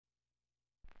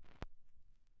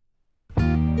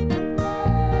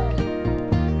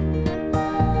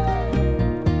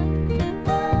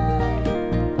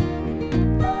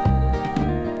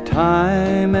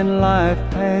Time and life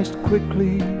passed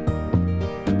quickly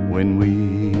when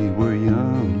we were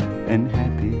young and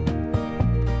happy.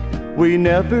 We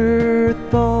never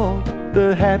thought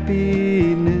the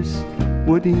happiness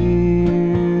would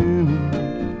end.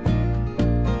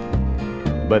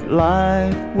 But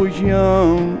life was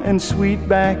young and sweet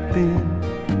back then.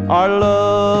 Our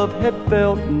love had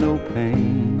felt no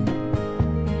pain,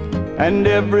 and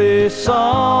every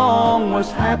song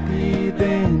was happy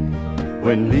then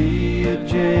when Leah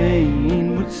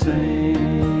Jane would sing.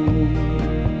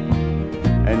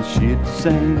 And she'd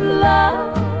sing,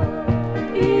 love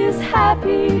is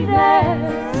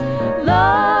happiness,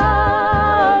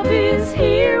 love is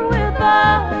here with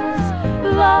us,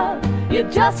 love, you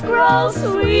just grow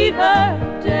sweeter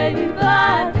day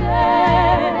by day.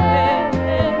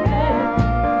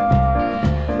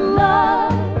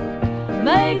 Love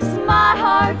makes my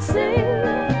heart sing,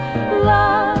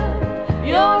 love,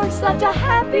 you're such a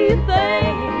happy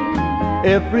thing.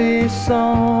 every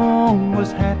song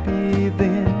was happy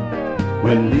then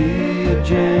when Leah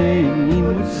Jane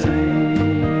would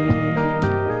sing.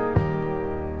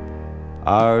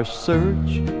 Our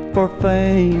search for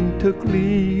fame took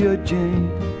Leah Jane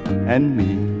and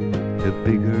me to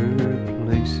bigger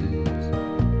places.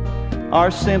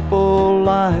 Our simple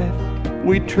life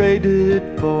we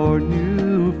traded for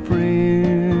new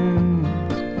friends.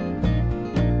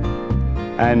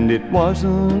 And it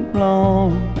wasn't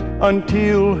long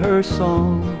until her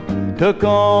song took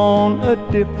on a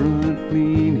different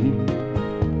meaning.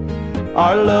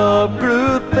 Our love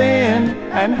grew thin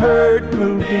and hurt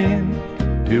moved in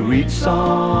to each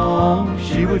song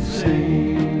she would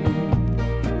sing.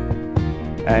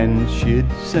 And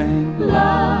she'd sing,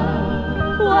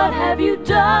 love, what have you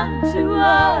done to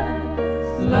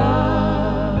us?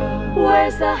 Love,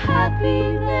 where's the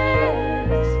happiness?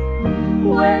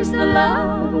 Where's the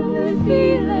love and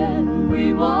feeling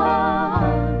we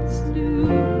once knew?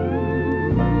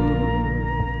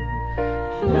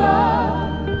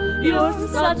 Love, you're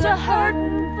such a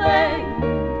hurting thing.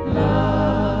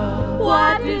 Love,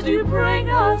 why did you bring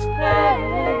us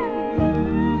pain?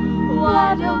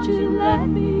 Why don't you let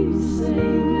me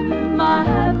sing my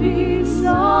happy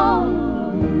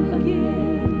song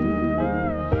again?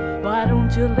 Why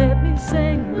don't you let me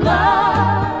sing?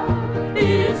 Love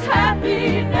is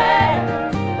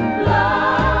happiness,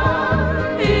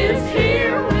 love is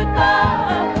here with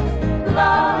us,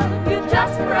 love, you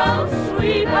just grow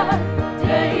sweeter